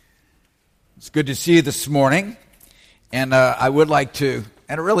It's good to see you this morning, and I would like to,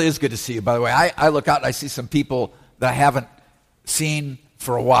 and it really is good to see you, by the way. I look out and I see some people that I haven't seen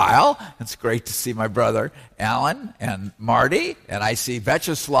for a while. It's great to see my brother Alan and Marty, and I see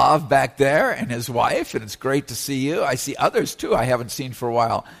Vyacheslav back there and his wife, and it's great to see you. I see others, too, I haven't seen for a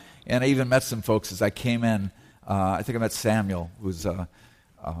while, and I even met some folks as I came in. I think I met Samuel, who's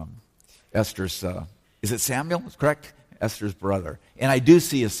Esther's, is it Samuel? Is correct? Esther's brother. And I do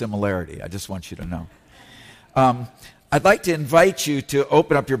see a similarity. I just want you to know. I'd like to invite you to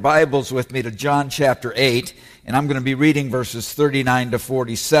open up your Bibles with me to John chapter 8, and I'm going to be reading verses 39 to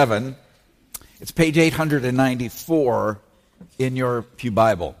 47. It's page 894 in your pew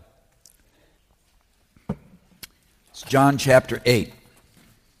Bible. It's John chapter 8.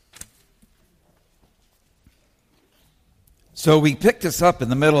 So we picked this up in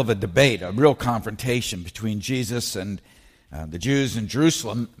the middle of a debate, a real confrontation between Jesus and the Jews in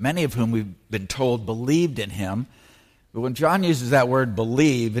Jerusalem, many of whom we've been told believed in him. But when John uses that word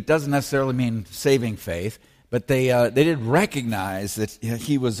believe, it doesn't necessarily mean saving faith, but they did recognize that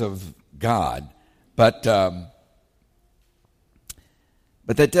he was of God. But that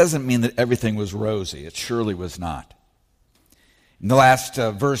doesn't mean that everything was rosy. It surely was not. In the last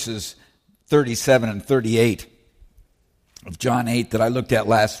verses 37 and 38 of John 8 that I looked at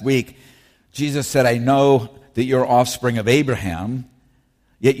last week, Jesus said, "I know that you're offspring of Abraham,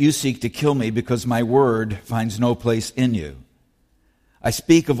 yet you seek to kill me because my word finds no place in you. I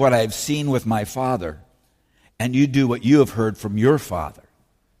speak of what I have seen with my Father, and you do what you have heard from your father."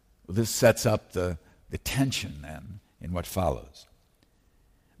 Well, this sets up the tension then in what follows.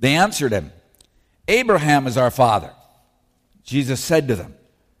 They answered him, "Abraham is our father." Jesus said to them,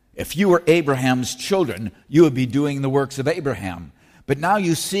 "If you were Abraham's children, you would be doing the works of Abraham. But now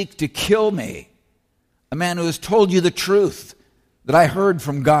you seek to kill me, a man who has told you the truth that I heard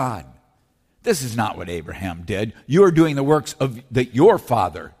from God. This is not what Abraham did. You are doing the works that your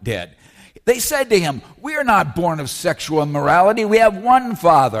father did." They said to him, "We are not born of sexual immorality. We have one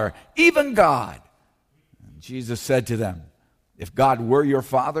Father, even God." And Jesus said to them, "If God were your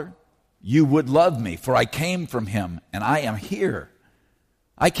Father, you would love me, for I came from him, and I am here.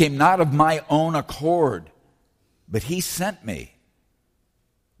 I came not of my own accord, but he sent me.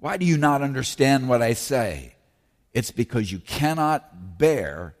 Why do you not understand what I say? It's because you cannot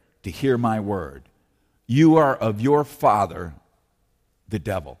bear to hear my word. You are of your father, the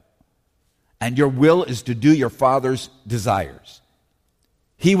devil, and your will is to do your father's desires.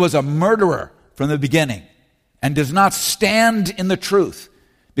 He was a murderer from the beginning and does not stand in the truth,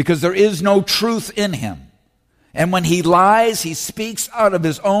 because there is no truth in him. And when he lies, he speaks out of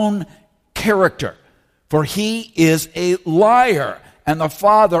his own character, for he is a liar and the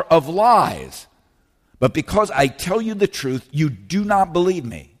father of lies. But because I tell you the truth, you do not believe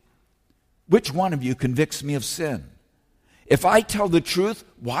me. Which one of you convicts me of sin? If I tell the truth,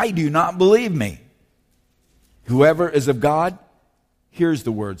 why do you not believe me? Whoever is of God hears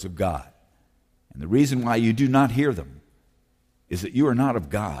the words of God. And the reason why you do not hear them is that you are not of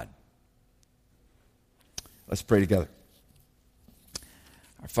God." Let's pray together.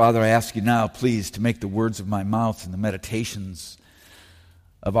 Our Father, I ask you now, please, to make the words of my mouth and the meditations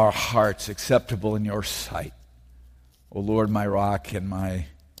of our hearts acceptable in your sight. O Lord, my rock and my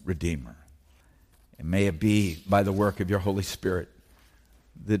redeemer. And may it be by the work of your Holy Spirit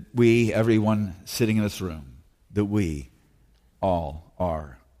that we, everyone sitting in this room, that we all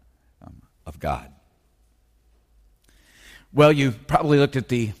are of God. Well, you probably looked at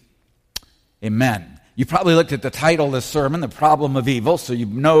the title of this sermon, The Problem of Evil, so you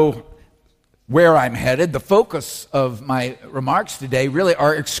know where I'm headed. The focus of my remarks today really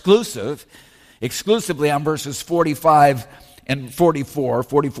are exclusively on verses 45 and 44,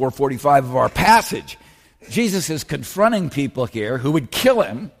 45 of our passage. Jesus is confronting people here who would kill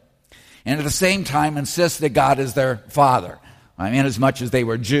him and at the same time insist that God is their father. I mean, as much as they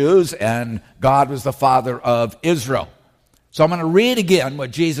were Jews and God was the father of Israel. So I'm going to read again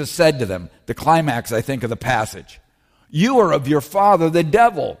what Jesus said to them, the climax, I think, of the passage. "You are of your father, the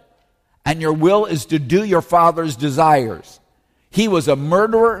devil, and your will is to do your father's desires. He was a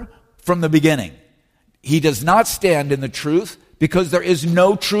murderer from the beginning. He does not stand in the truth because there is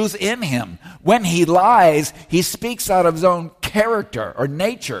no truth in him. When he lies, he speaks out of his own character or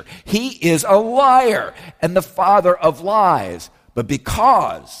nature. He is a liar and the father of lies. But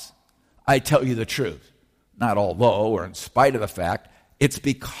because I tell you the truth," not although or in spite of the fact, it's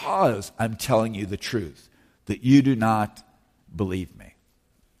because I'm telling you the truth that you do not believe me.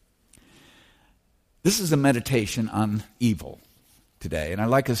 This is a meditation on evil today, and I'd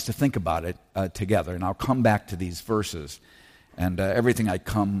like us to think about it together, and I'll come back to these verses, and everything I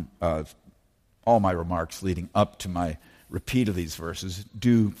come all my remarks leading up to my repeat of these verses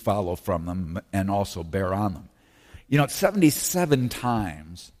do follow from them and also bear on them. 77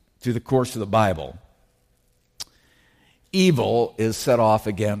 times through the course of the Bible, evil is set off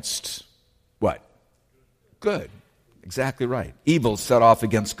against what? Good. Exactly right. Evil is set off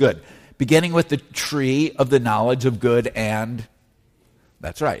against good. Beginning with the tree of the knowledge of good and...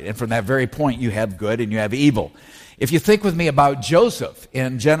 That's right. And from that very point, you have good and you have evil. If you think with me about Joseph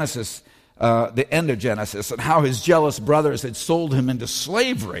in Genesis, the end of Genesis, and how his jealous brothers had sold him into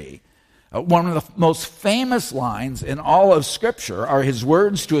slavery, one of the most famous lines in all of Scripture are his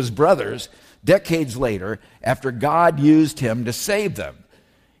words to his brothers decades later after God used him to save them.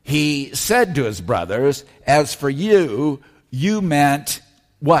 He said to his brothers, "As for you, you meant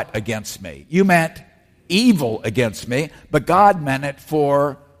what against me? You meant evil against me, but God meant it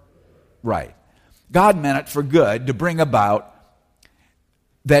for right. God meant it for good, to bring about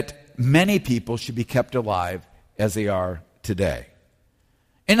that many people should be kept alive as they are today."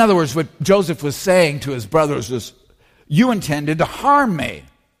 In other words, what Joseph was saying to his brothers was, you intended to harm me.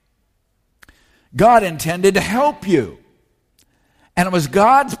 God intended to help you. And it was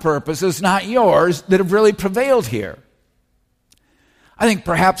God's purposes, not yours, that have really prevailed here. I think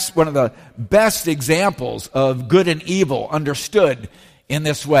perhaps one of the best examples of good and evil understood in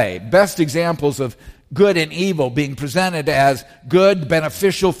this way, best examples of good and evil being presented as good,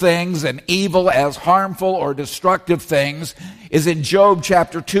 beneficial things and evil as harmful or destructive things, is in Job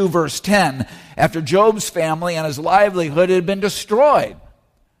chapter 2, verse 10, after Job's family and his livelihood had been destroyed.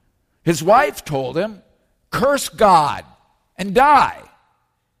 His wife told him, "Curse God and die."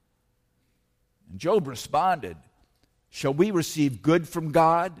 And Job responded, "Shall we receive good from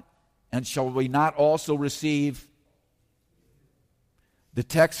God, and shall we not also receive?" The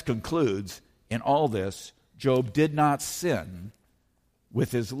text concludes, in all this, Job did not sin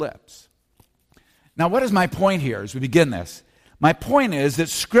with his lips. Now, what is my point here as we begin this? My point is that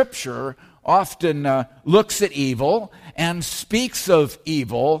Scripture often looks at evil and speaks of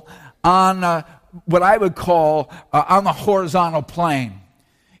evil on what I would call on the horizontal plane.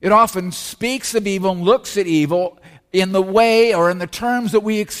 It often speaks of evil and looks at evil in the way or in the terms that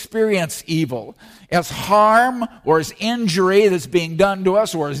we experience evil, as harm or as injury that's being done to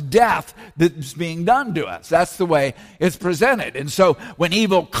us or as death that's being done to us. That's the way it's presented. And so when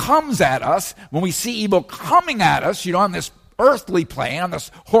evil comes at us, when we see evil coming at us, on this earthly plane, on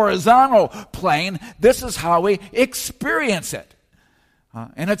this horizontal plane, this is how we experience it.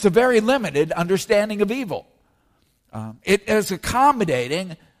 And it's a very limited understanding of evil. It is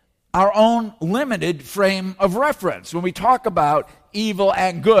accommodating our own limited frame of reference. When we talk about evil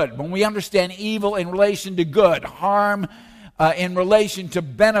and good, when we understand evil in relation to good, harm in relation to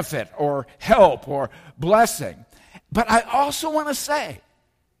benefit or help or blessing. But I also want to say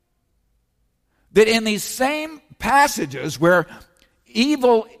that in these same passages where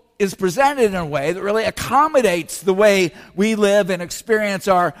evil is presented in a way that really accommodates the way we live and experience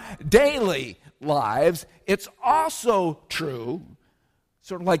our daily lives, it's also true,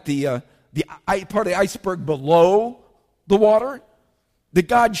 sort of like the part of the iceberg below the water, that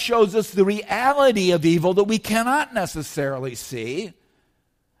God shows us the reality of evil that we cannot necessarily see,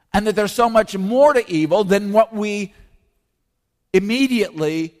 and that there's so much more to evil than what we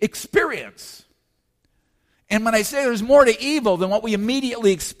immediately experience. And when I say there's more to evil than what we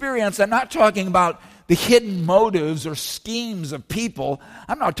immediately experience, I'm not talking about the hidden motives or schemes of people.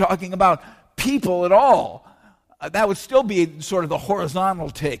 I'm not talking about people at all. That would still be sort of the horizontal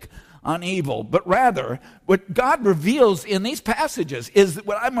take on evil. But rather, what God reveals in these passages is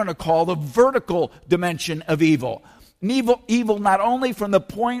what I'm going to call the vertical dimension of evil. And evil not only from the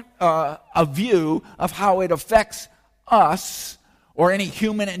point of view of how it affects us or any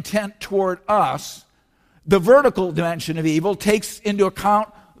human intent toward us. The vertical dimension of evil takes into account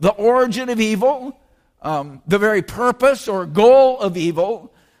the origin of evil, the very purpose or goal of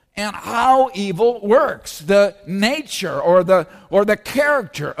evil, and how evil works, the nature or the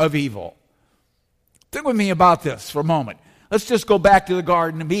character of evil. Think with me about this for a moment. Let's just go back to the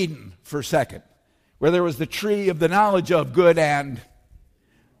Garden of Eden for a second, where there was the tree of the knowledge of good and...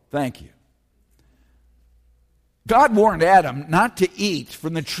 Thank you. God warned Adam not to eat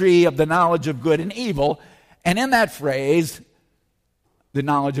from the tree of the knowledge of good and evil, and in that phrase, the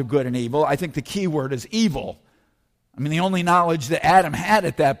knowledge of good and evil, I think the key word is evil. I mean, the only knowledge that Adam had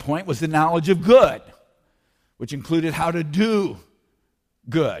at that point was the knowledge of good, which included how to do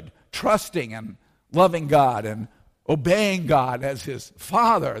good, trusting and loving God and obeying God as his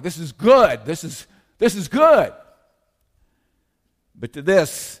Father. This is good. This is good. But to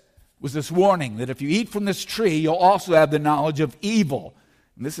this was this warning that if you eat from this tree, you'll also have the knowledge of evil.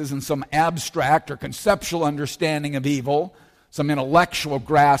 And this isn't some abstract or conceptual understanding of evil, some intellectual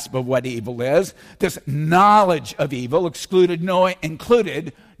grasp of what evil is. This knowledge of evil included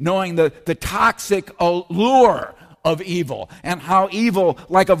knowing the toxic allure of evil, and how evil,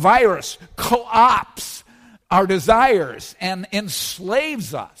 like a virus, co-opts our desires and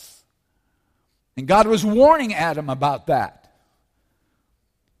enslaves us. And God was warning Adam about that.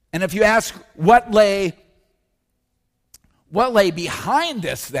 And if you ask what lay behind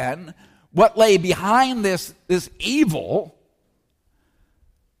this then, what lay behind this evil,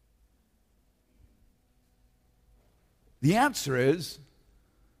 the answer is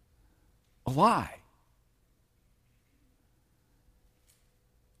a lie.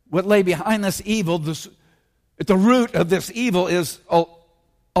 What lay behind this evil, at the root of this evil, is a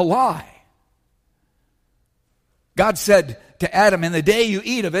lie. God said to Adam, "In the day you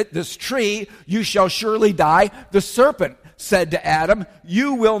eat of it, this tree, you shall surely die." The serpent said to Adam,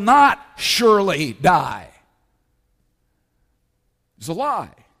 "You will not surely die." It's a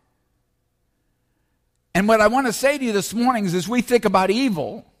lie. And what I want to say to you this morning is, as we think about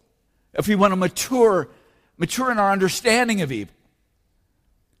evil, if we want to mature in our understanding of evil,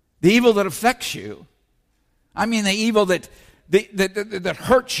 the evil that affects you, I mean the evil that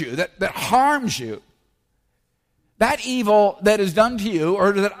hurts you, that harms you, that evil that is done to you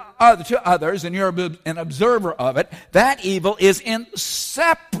or to others, and you're an observer of it, that evil is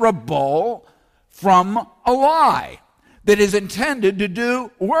inseparable from a lie that is intended to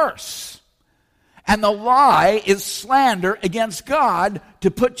do worse. And the lie is slander against God to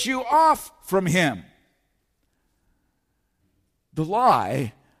put you off from Him. The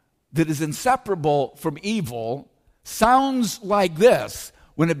lie that is inseparable from evil sounds like this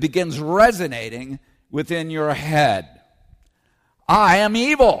when it begins resonating within your head. I am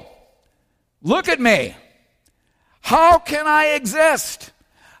evil. Look at me. How can I exist?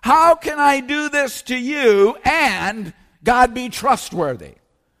 How can I do this to you and God be trustworthy?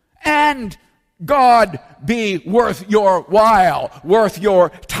 And God be worth your while, worth your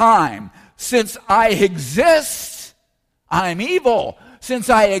time. Since I exist, I'm evil. Since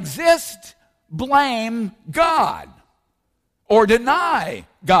I exist, blame God or deny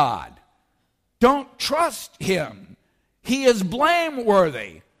God. Don't trust Him. He is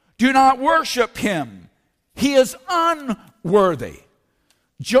blameworthy. Do not worship Him. He is unworthy.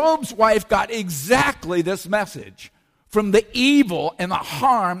 Job's wife got exactly this message from the evil and the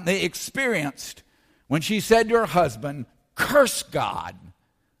harm they experienced when she said to her husband, "Curse God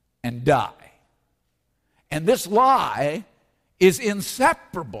and die." And this lie is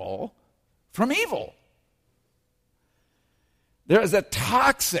inseparable from evil. There is a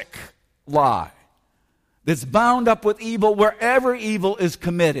toxic lie that's bound up with evil wherever evil is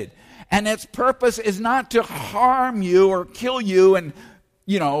committed. And its purpose is not to harm you or kill you in,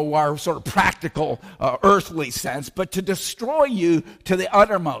 our sort of practical, earthly sense, but to destroy you to the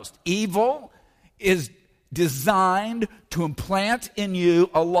uttermost. Evil is designed to implant in you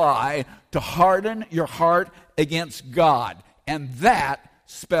a lie to harden your heart against God. And that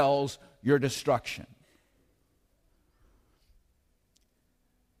spells your destruction.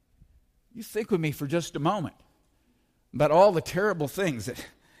 You think with me for just a moment about all the terrible things that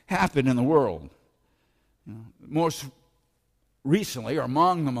happen in the world. Most recently, or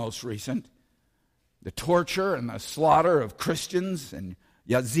among the most recent, the torture and the slaughter of Christians and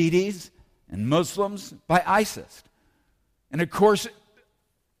Yazidis and Muslims by ISIS. And of course,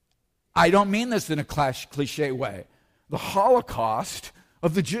 I don't mean this in a cliche way. The Holocaust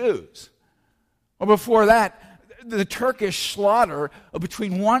of the Jews. Or before that, the Turkish slaughter of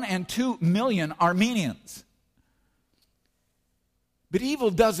between 1 and 2 million Armenians. But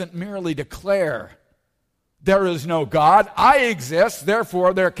evil doesn't merely declare, "There is no God, I exist,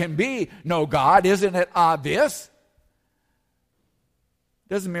 therefore there can be no God." Isn't it obvious? It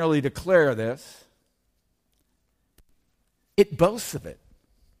doesn't merely declare this. It boasts of it.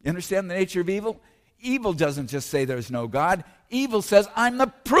 You understand the nature of evil? Evil doesn't just say there's no God. Evil says, I'm the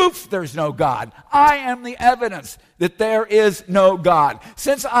proof there's no God. I am the evidence that there is no God.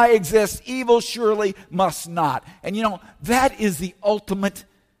 Since I exist, evil surely must not. And that is the ultimate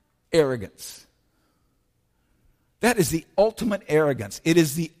arrogance. That is the ultimate arrogance. It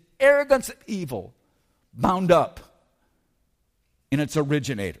is the arrogance of evil bound up in its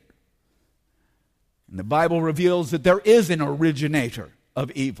originator. And the Bible reveals that there is an originator of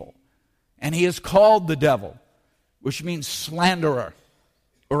evil. And he is called the devil, which means slanderer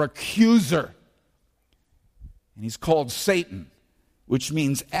or accuser. And he's called Satan, which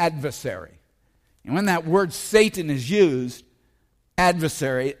means adversary. And when that word Satan is used,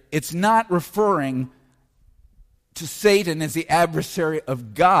 adversary, it's not referring to Satan as the adversary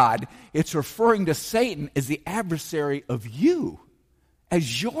of God, it's referring to Satan as the adversary of you,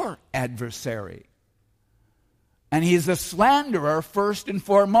 as your adversary. And he is a slanderer, first and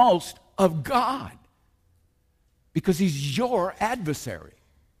foremost, of God, because he's your adversary.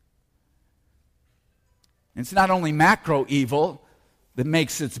 And it's not only macro evil that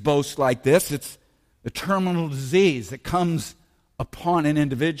makes its boast like this, it's the terminal disease that comes upon an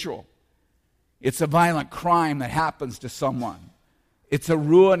individual. It's a violent crime that happens to someone. It's a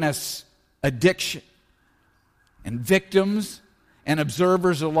ruinous addiction. And victims and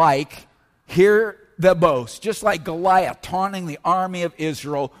observers alike hear the boast, just like Goliath taunting the army of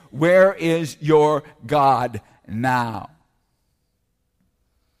Israel, "Where is your God now?"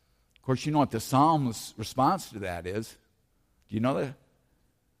 Of course, you know what the psalmist's response to that is? Do you know that?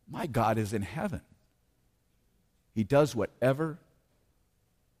 My God is in heaven. He does whatever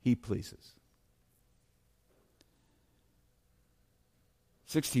he pleases.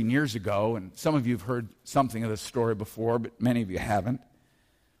 16 years ago, and some of you have heard something of this story before, but many of you haven't.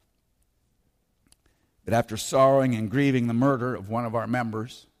 But after sorrowing and grieving the murder of one of our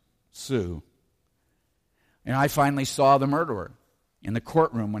members, Sue, and I finally saw the murderer in the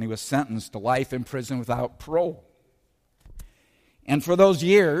courtroom when he was sentenced to life in prison without parole. And for those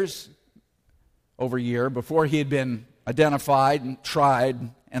years, over a year, before he had been identified and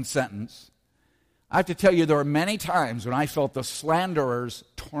tried and sentenced, I have to tell you, there were many times when I felt the slanderer's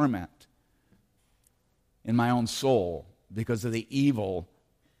torment in my own soul because of the evil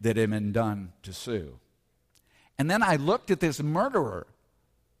that had been done to Sue. And then I looked at this murderer,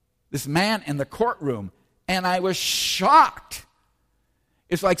 this man in the courtroom, and I was shocked.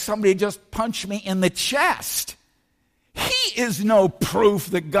 It's like somebody just punched me in the chest. He is no proof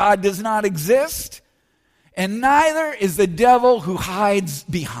that God does not exist, and neither is the devil who hides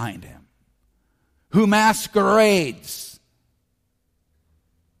behind him, who masquerades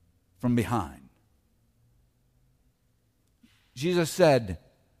from behind. Jesus said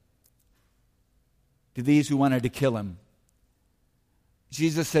to these who wanted to kill him,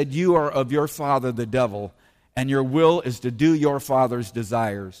 Jesus said, "You are of your father the devil, and your will is to do your father's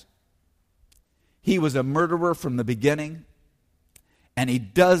desires." He was a murderer from the beginning, and he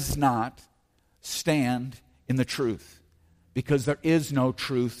does not stand in the truth, because there is no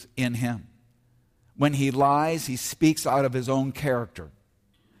truth in him. When he lies, he speaks out of his own character.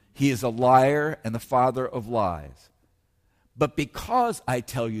 He is a liar and the father of lies. But because I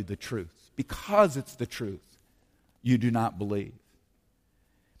tell you the truth, because it's the truth, you do not believe.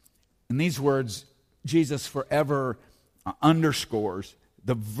 In these words, Jesus forever underscores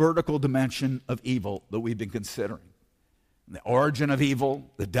the vertical dimension of evil that we've been considering. The origin of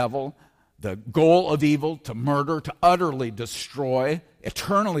evil, the devil, the goal of evil, to murder, to utterly destroy,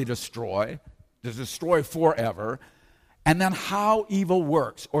 eternally destroy, to destroy forever, and then how evil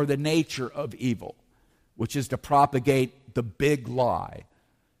works, or the nature of evil, which is to propagate the big lie.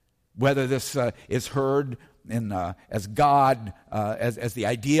 Whether this is heard as God, as the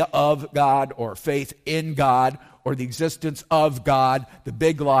idea of God, or faith in God, or the existence of God, the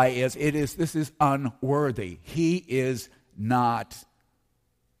big lie is this is unworthy. He is not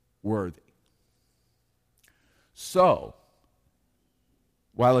worthy. So,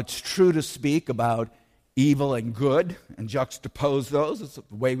 while it's true to speak about evil and good and juxtapose those, it's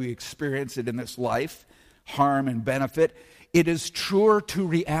the way we experience it in this life, harm and benefit, it is truer to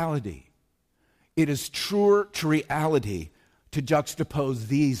reality. It is truer to reality to juxtapose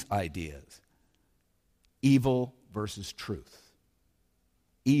these ideas. Evil versus truth.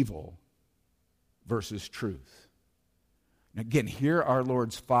 Evil versus truth. And again, hear our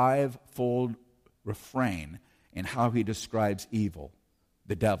Lord's five-fold refrain in how he describes evil,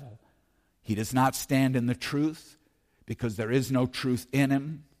 the devil. He does not stand in the truth because there is no truth in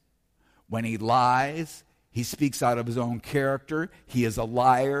him. When he lies, he speaks out of his own character. He is a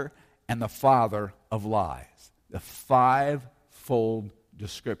liar and the father of lies. The five-fold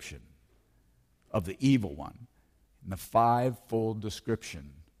description of the evil one and the five-fold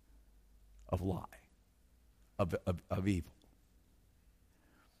description of lie, of evil.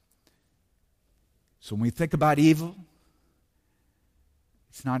 So when we think about evil,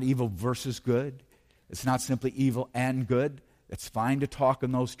 it's not evil versus good. It's not simply evil and good. It's fine to talk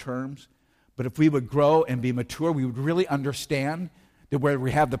in those terms. But if we would grow and be mature, we would really understand that where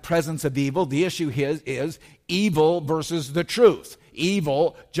we have the presence of evil, the issue is evil versus the truth.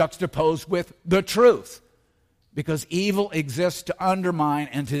 Evil juxtaposed with the truth. Because evil exists to undermine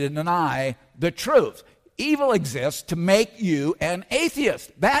and to deny the truth. Evil exists to make you an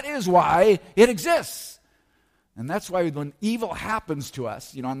atheist. That is why it exists. And that's why when evil happens to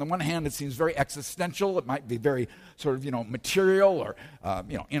us, on the one hand, it seems very existential. It might be very sort of, material or,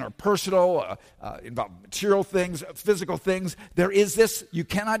 interpersonal, involve material things, physical things. There is this, you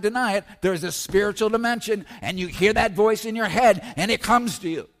cannot deny it, there is a spiritual dimension, and you hear that voice in your head, and it comes to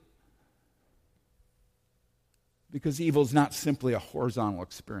you. Because evil is not simply a horizontal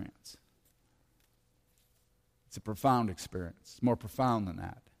experience. It's a profound experience. It's more profound than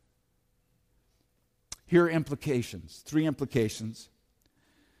that. Here are implications, 3 implications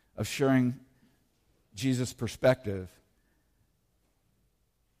of sharing Jesus' perspective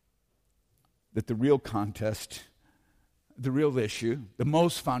that the real contest, the real issue, the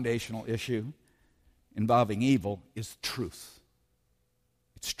most foundational issue involving evil is truth.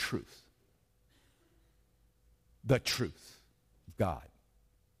 It's truth. The truth of God.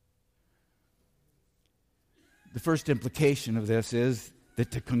 The first implication of this is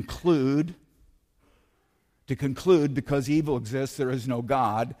that to conclude because evil exists, there is no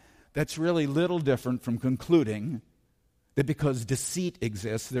God, that's really little different from concluding that because deceit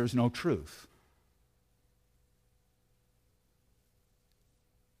exists, there's no truth.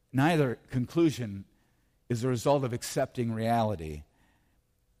 Neither conclusion is the result of accepting reality,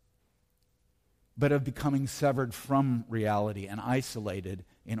 but of becoming severed from reality and isolated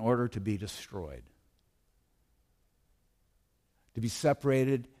in order to be destroyed. To be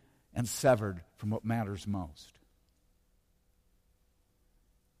separated and severed from what matters most.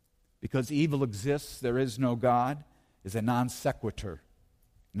 Because evil exists, there is no God, is a non sequitur.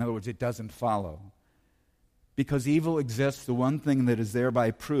 In other words, it doesn't follow. Because evil exists, the one thing that is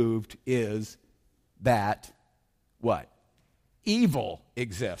thereby proved is that, what? Evil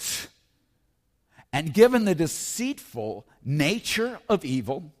exists. And given the deceitful nature of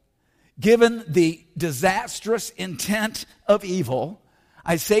evil, given the disastrous intent of evil,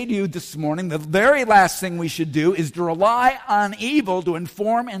 I say to you this morning, the very last thing we should do is to rely on evil to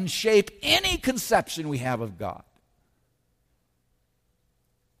inform and shape any conception we have of God.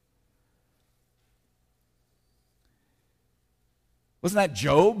 Wasn't that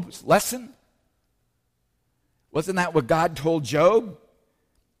Job's lesson? Wasn't that what God told Job?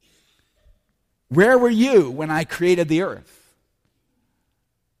 Where were you when I created the earth?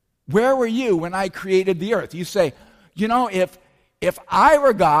 Where were you when I created the earth? You say, if I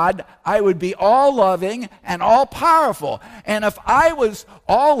were God, I would be all-loving and all-powerful. And if I was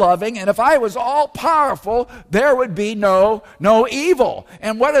all-loving and if I was all-powerful, there would be no evil.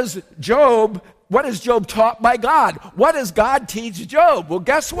 And what is Job taught by God? What does God teach Job? Well,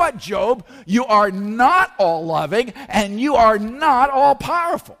 guess what, Job? You are not all-loving and you are not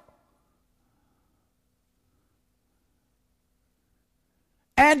all-powerful.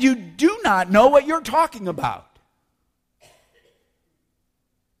 And you do not know what you're talking about.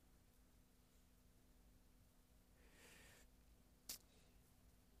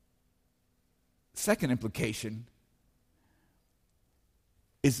 Second implication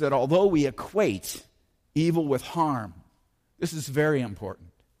is that although we equate evil with harm, this is very important.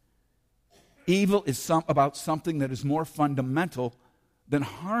 Evil is about something that is more fundamental than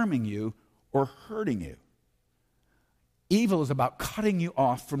harming you or hurting you. Evil is about cutting you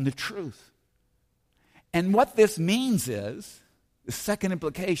off from the truth. And what this means is, the second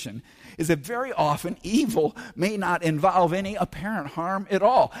implication, is that very often evil may not involve any apparent harm at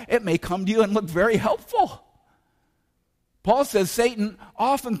all. It may come to you and look very helpful. Paul says Satan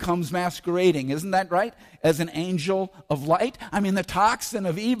often comes masquerading, isn't that right? As an angel of light. I mean, the toxin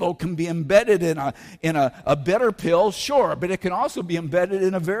of evil can be embedded in a bitter pill, sure, but it can also be embedded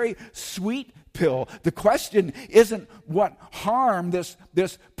in a very sweet pill. The question isn't what harm this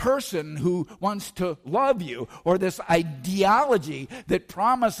person who wants to love you, or this ideology that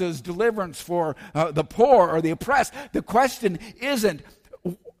promises deliverance for the poor or the oppressed. The question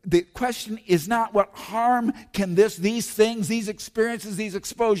is not what harm can these things, these experiences, these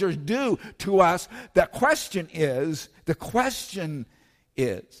exposures do to us. The question is,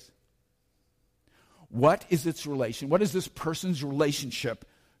 what is its relation? What is this person's relationship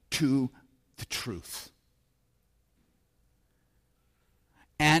to the truth?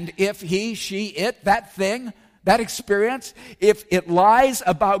 And if he, she, it, that thing, that experience, if it lies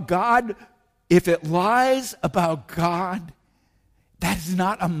about God, that is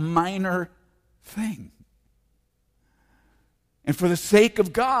not a minor thing. And for the sake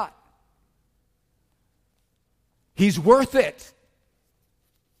of God, he's worth it.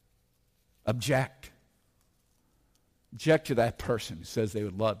 Object. Object to that person who says they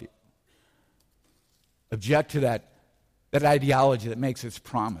would love you. Object to that ideology that makes its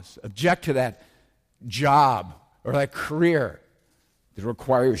promise. Object to that job or that career that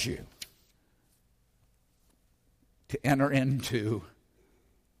requires you. to enter into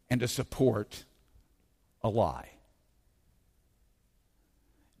and to support a lie.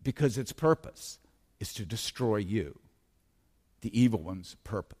 Because its purpose is to destroy you, the evil one's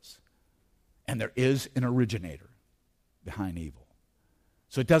purpose. And there is an originator behind evil.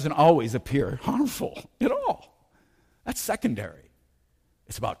 So it doesn't always appear harmful at all. That's secondary.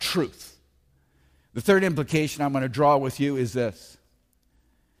 It's about truth. The third implication I'm going to draw with you is this: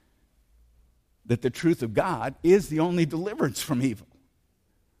 that the truth of God is the only deliverance from evil,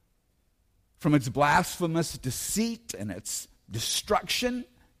 from its blasphemous deceit and its destruction.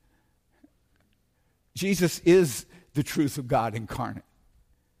 Jesus is the truth of God incarnate.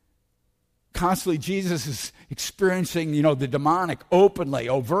 Constantly, Jesus is experiencing, the demonic openly,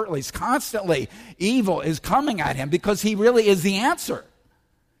 overtly. He's constantly, evil is coming at him because he really is the answer.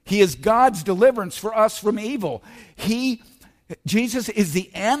 He is God's deliverance for us from evil. Jesus is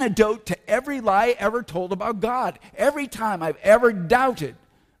the antidote to every lie ever told about God. Every time I've ever doubted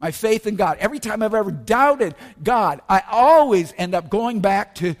my faith in God, every time I've ever doubted God, I always end up going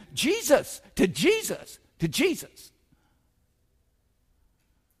back to Jesus, to Jesus, to Jesus.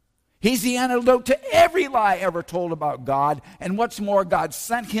 He's the antidote to every lie ever told about God. And what's more, God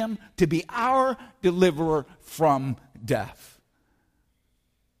sent him to be our deliverer from death.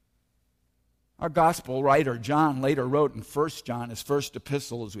 Our gospel writer, John, later wrote in 1 John, his first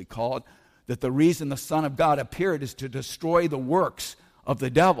epistle as we call it, that the reason the Son of God appeared is to destroy the works of the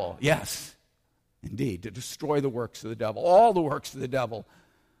devil. Yes, indeed, to destroy the works of the devil, all the works of the devil.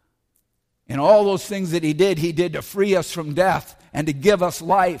 And all those things that he did to free us from death and to give us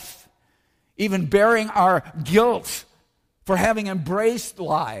life, even bearing our guilt for having embraced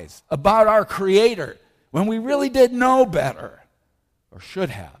lies about our Creator when we really did know better, or should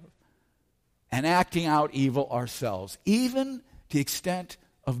have, and acting out evil ourselves, even to the extent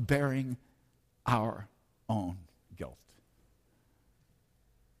of bearing our own guilt.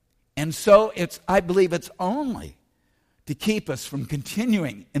 And so I believe it's only to keep us from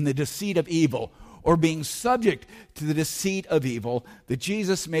continuing in the deceit of evil or being subject to the deceit of evil that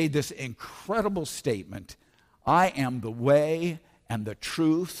Jesus made this incredible statement: I am the way and the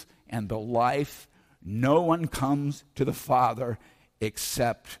truth and the life. No one comes to the Father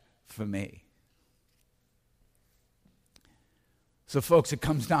except for me. So folks, it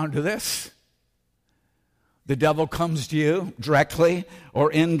comes down to this. The devil comes to you directly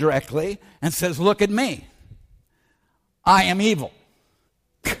or indirectly and says, look at me. I am evil.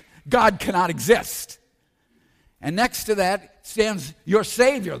 God cannot exist. And next to that stands your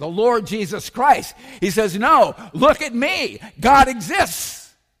Savior, the Lord Jesus Christ. He says, no, look at me. God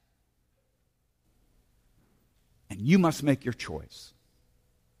exists. And you must make your choice.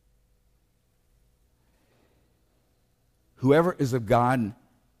 Whoever is of God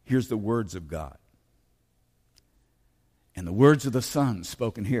hears the words of God. And the words of the Son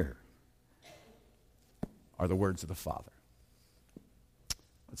spoken here are the words of the Father.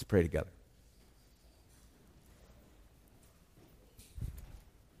 Let's pray together.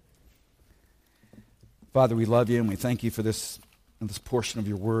 Father, we love you and we thank you for this portion of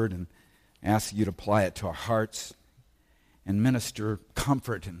your word, and ask you to apply it to our hearts and minister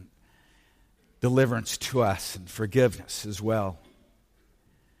comfort and deliverance to us and forgiveness as well.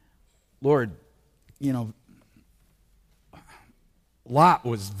 Lord, Lot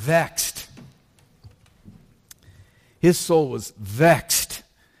was vexed. His soul was vexed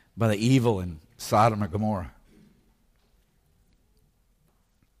by the evil in Sodom and Gomorrah.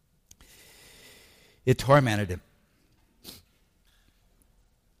 It tormented him.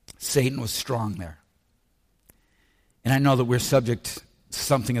 Satan was strong there. And I know that we're subject to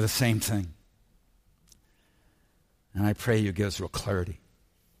something of the same thing. And I pray you give us real clarity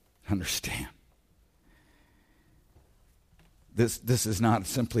to understand. This is not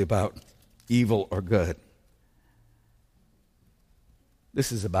simply about evil or good.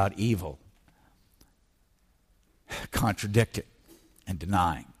 This is about evil contradicting and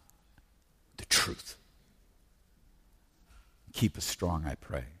denying the truth. Keep us strong, I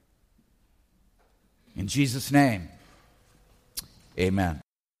pray. In Jesus' name, amen.